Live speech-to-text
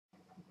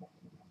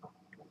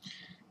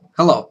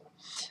Hello.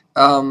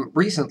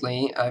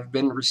 Recently, I've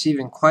been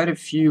receiving quite a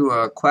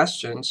few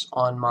questions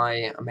on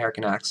my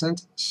American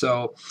accent,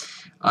 so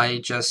I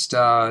just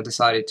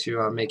decided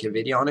to make a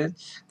video on it.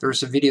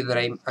 There's a video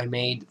that I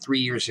made 3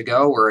 years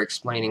ago where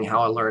explaining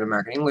how I learned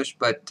American English,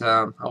 but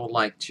I would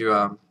like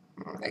to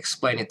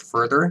explain it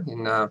further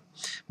in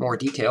more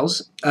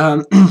details.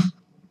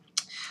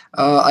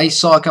 I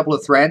saw a couple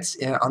of threads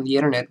on the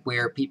internet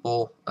where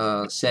people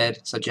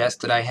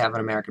suggest that I have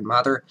an American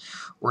mother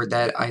or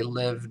that I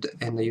lived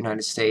in the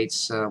United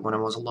States when I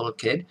was a little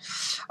kid.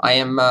 I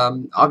am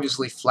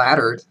obviously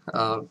flattered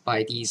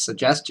by these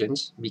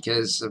suggestions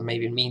because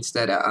maybe it means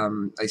that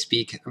I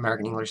speak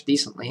American English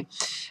decently.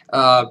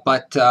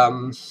 But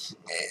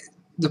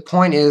the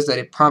point is that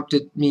it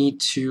prompted me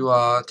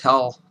to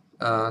tell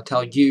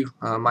you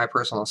my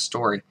personal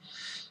story.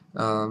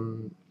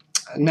 Um,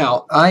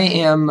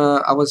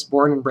 I was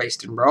born and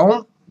raised in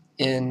Rome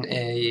in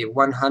a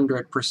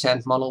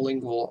 100%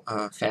 monolingual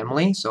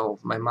family. So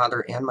my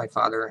mother and my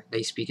father,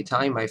 they speak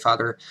Italian. My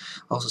father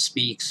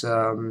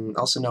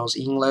also knows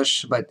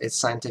English, but it's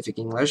scientific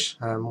English.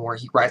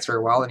 He writes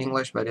very well in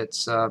English, but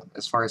it's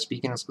as far as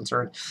speaking is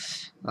concerned,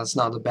 that's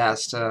not the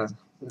best.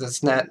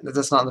 That's not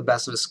the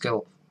best of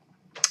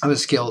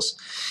his skills.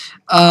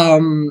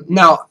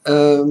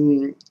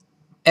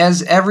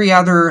 As every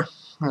other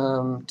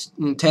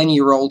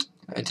 10-year-old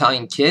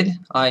Italian kid,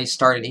 I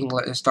started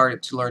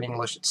to learn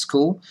English at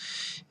school,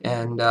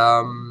 and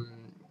the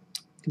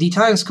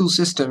Italian school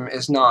system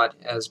is not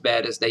as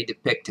bad as they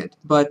depict it.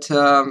 But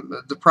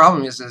the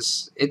problem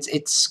is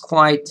it's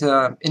quite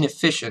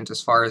inefficient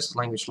as far as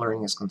language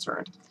learning is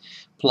concerned.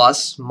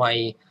 Plus,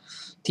 my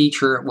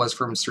teacher was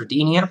from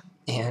Sardinia,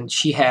 and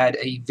she had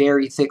a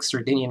very thick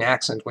Sardinian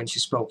accent when she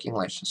spoke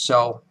English.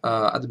 So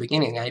at the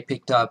beginning, what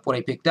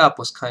I picked up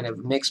was kind of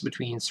a mix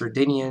between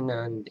Sardinian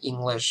and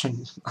English,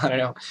 and I don't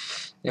know,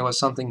 it was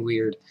something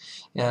weird.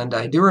 And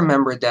I do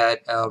remember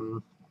that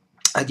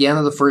at the end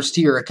of the first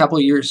year, a couple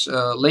of years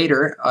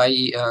later,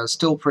 I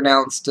still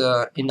pronounced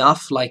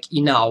enough like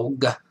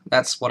inaug.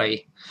 That's what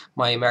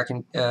my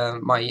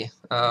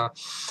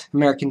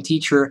American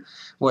teacher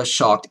was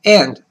shocked.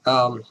 And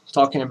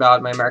talking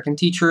about my American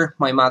teacher,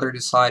 my mother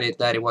decided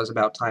that it was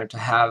about time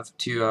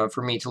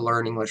for me to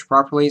learn English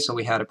properly. So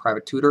we had a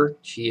private tutor.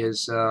 She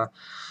is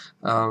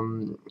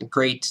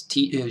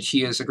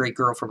she is a great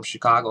girl from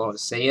Chicago. I'll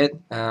say it.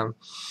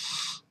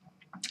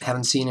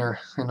 Haven't seen her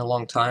in a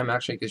long time,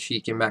 actually, because she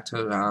came back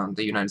to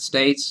the United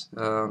States,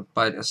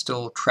 but I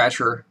still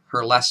treasure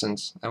her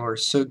lessons. They were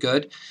so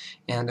good,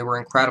 and they were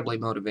incredibly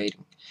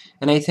motivating.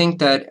 And I think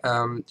that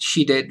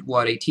she did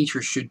what a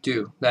teacher should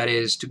do, that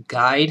is to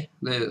guide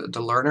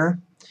the learner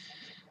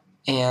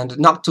and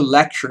not to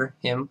lecture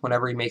him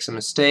whenever he makes a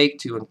mistake,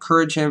 to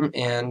encourage him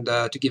and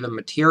to give him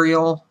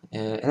material,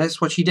 and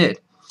that's what she did.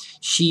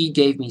 She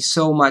gave me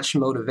so much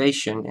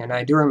motivation, and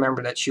I do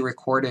remember that she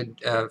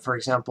recorded, for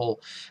example,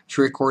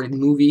 she recorded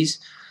movies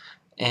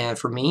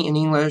for me in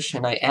English,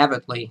 and I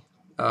avidly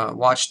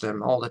watched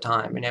them all the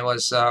time. And it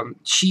was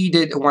she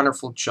did a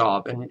wonderful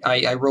job, and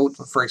I wrote,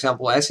 for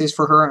example, essays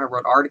for her. I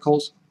wrote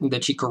articles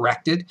that she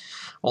corrected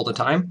all the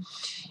time.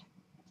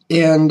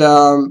 And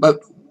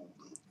but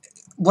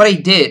what I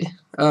did,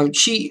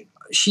 she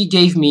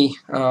gave me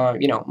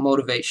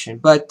motivation,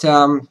 but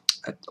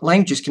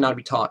languages cannot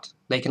be taught.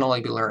 They can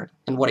only be learned.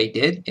 And what I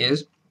did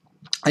is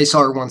I saw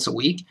her once a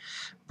week,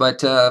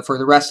 but for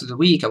the rest of the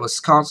week I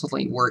was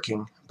constantly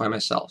working by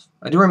myself.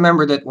 I do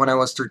remember that when I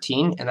was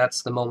 13, and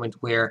that's the moment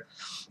where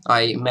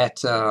I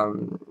met her.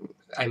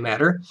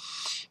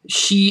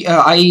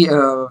 I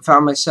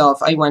found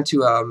myself. I went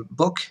to a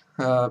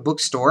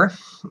bookstore,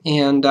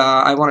 and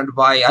I wanted to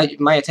buy.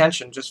 My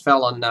attention just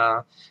fell on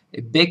a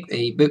big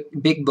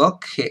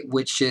book,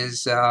 which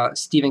is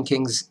Stephen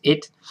King's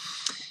It.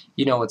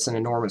 You know, it's an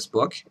enormous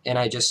book, and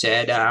I just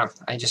said,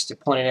 I just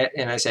pointed it,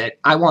 and I said,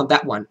 I want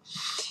that one.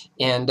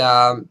 And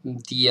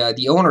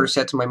the owner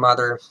said to my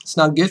mother, it's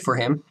not good for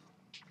him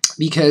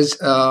because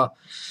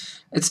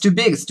it's too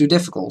big, it's too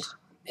difficult.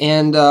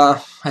 And I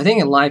think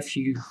in life,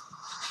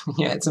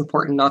 it's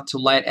important not to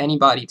let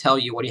anybody tell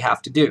you what you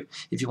have to do.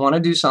 If you want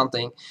to do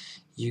something,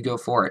 you go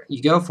for it.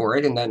 You go for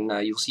it, and then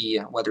you'll see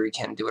whether you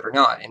can do it or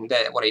not. And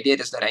what I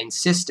did is that I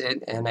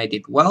insisted, and I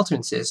did well to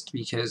insist,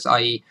 because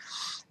the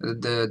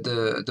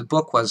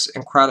book was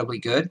incredibly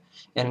good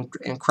and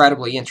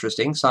incredibly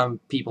interesting.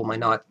 Some people might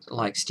not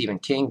like Stephen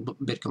King, a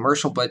bit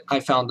commercial, but I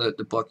found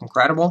the book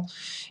incredible,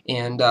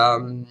 and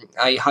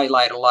I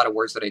highlighted a lot of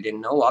words that I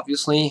didn't know.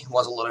 Obviously,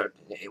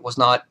 it was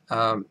not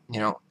a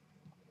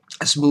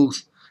smooth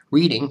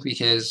reading,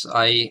 because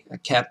I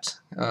kept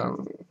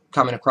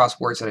coming across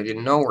words that I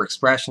didn't know, or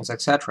expressions,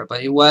 etc.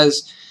 But it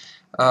was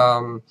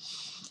a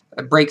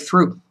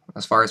breakthrough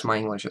as far as my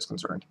English is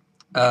concerned.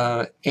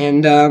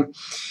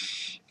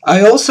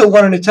 I also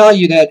wanted to tell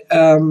you that,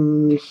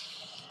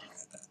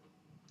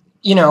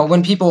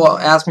 when people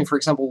ask me, for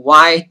example,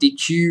 why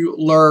did you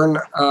learn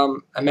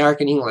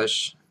American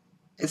English?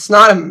 It's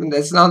not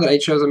that I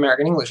chose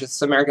American English.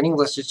 It's American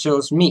English that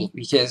chose me,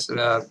 because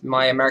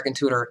my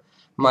tutor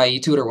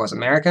was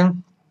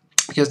American.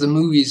 because the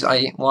movies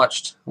I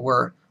watched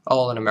were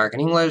all in American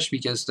English,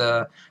 because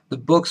the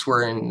books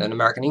were in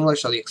American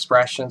English, so the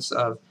expressions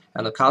of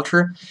and the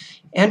culture,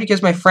 and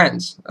because my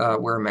friends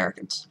were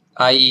Americans.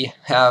 I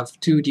have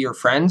two dear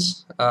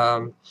friends,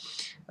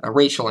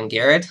 Rachel and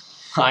Garrett.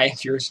 Hi,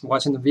 if you're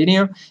watching the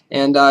video.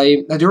 And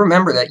I do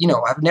remember that, you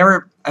know, I've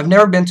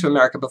never been to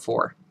America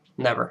before.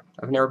 Never.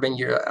 I've never been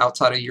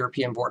outside of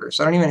European borders.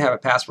 I don't even have a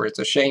passport. It's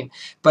a shame.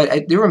 But I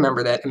do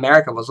remember that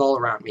America was all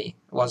around me.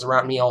 It was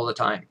around me all the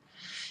time.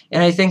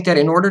 And I think that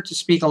in order to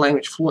speak a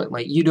language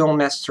fluently, you don't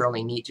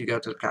necessarily need to go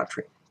to the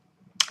country.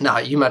 Now,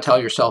 you might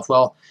tell yourself,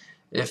 well,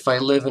 if I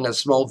live in a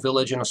small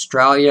village in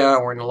Australia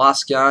or in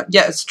Alaska,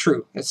 yeah, it's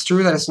true. It's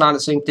true that it's not the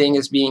same thing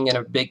as being in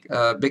a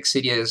big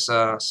city as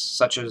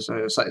such as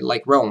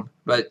like Rome.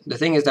 But the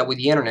thing is that with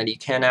the internet, you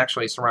can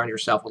actually surround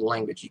yourself with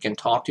language. You can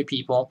talk to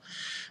people,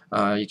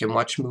 you can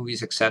watch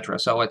movies, etc.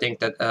 So I think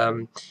that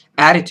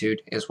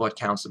attitude is what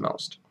counts the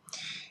most.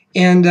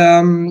 And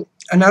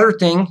another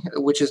thing,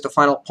 which is the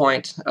final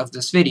point of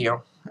this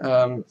video,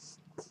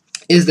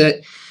 is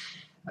that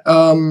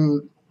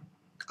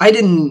I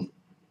didn't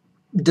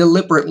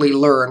deliberately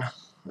learn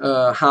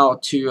how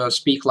to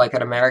speak like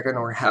an American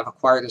or have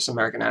acquired this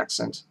American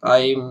accent.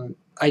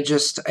 I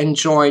just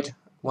enjoyed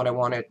what I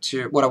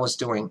was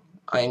doing.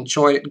 I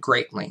enjoyed it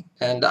greatly,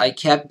 and I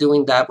kept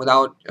doing that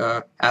without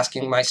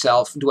asking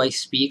myself, do I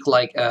speak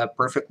like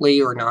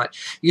perfectly or not?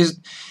 Because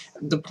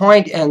the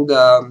point and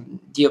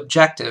the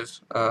objective,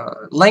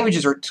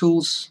 languages are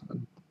tools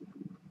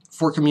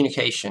for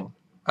communication.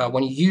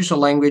 When you use a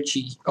language,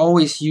 you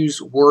always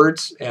use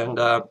words and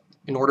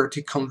in order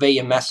to convey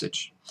a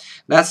message.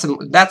 That's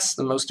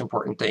the most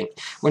important thing.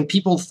 When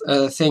people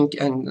think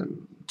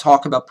and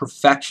talk about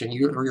perfection,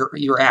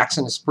 your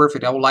accent is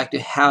perfect, I would like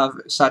to have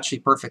such a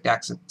perfect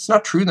accent. It's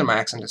not true that my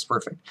accent is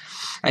perfect.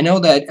 I know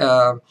that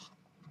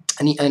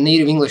a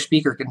native English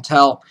speaker can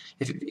tell,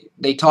 if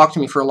they talk to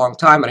me for a long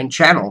time, and in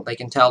channel they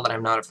can tell that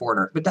I'm not a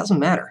foreigner, but it doesn't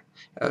matter.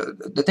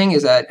 The thing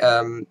is that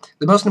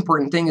the most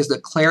important thing is the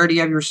clarity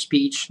of your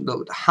speech,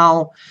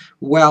 how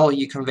well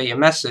you convey a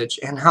message,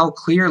 and how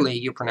clearly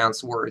you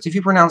pronounce words. If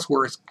you pronounce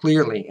words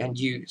clearly and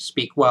you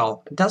speak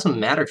well, it doesn't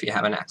matter if you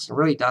have an accent. It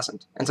really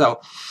doesn't. And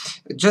so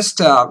just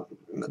the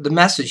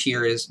message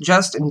here is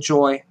just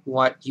enjoy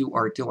what you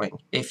are doing.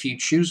 If you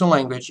choose a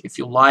language, if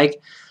you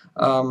like,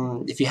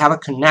 if you have a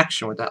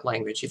connection with that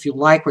language, if you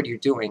like what you're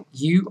doing,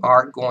 you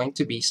are going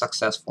to be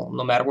successful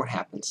no matter what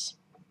happens.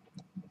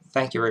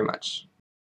 Thank you very much.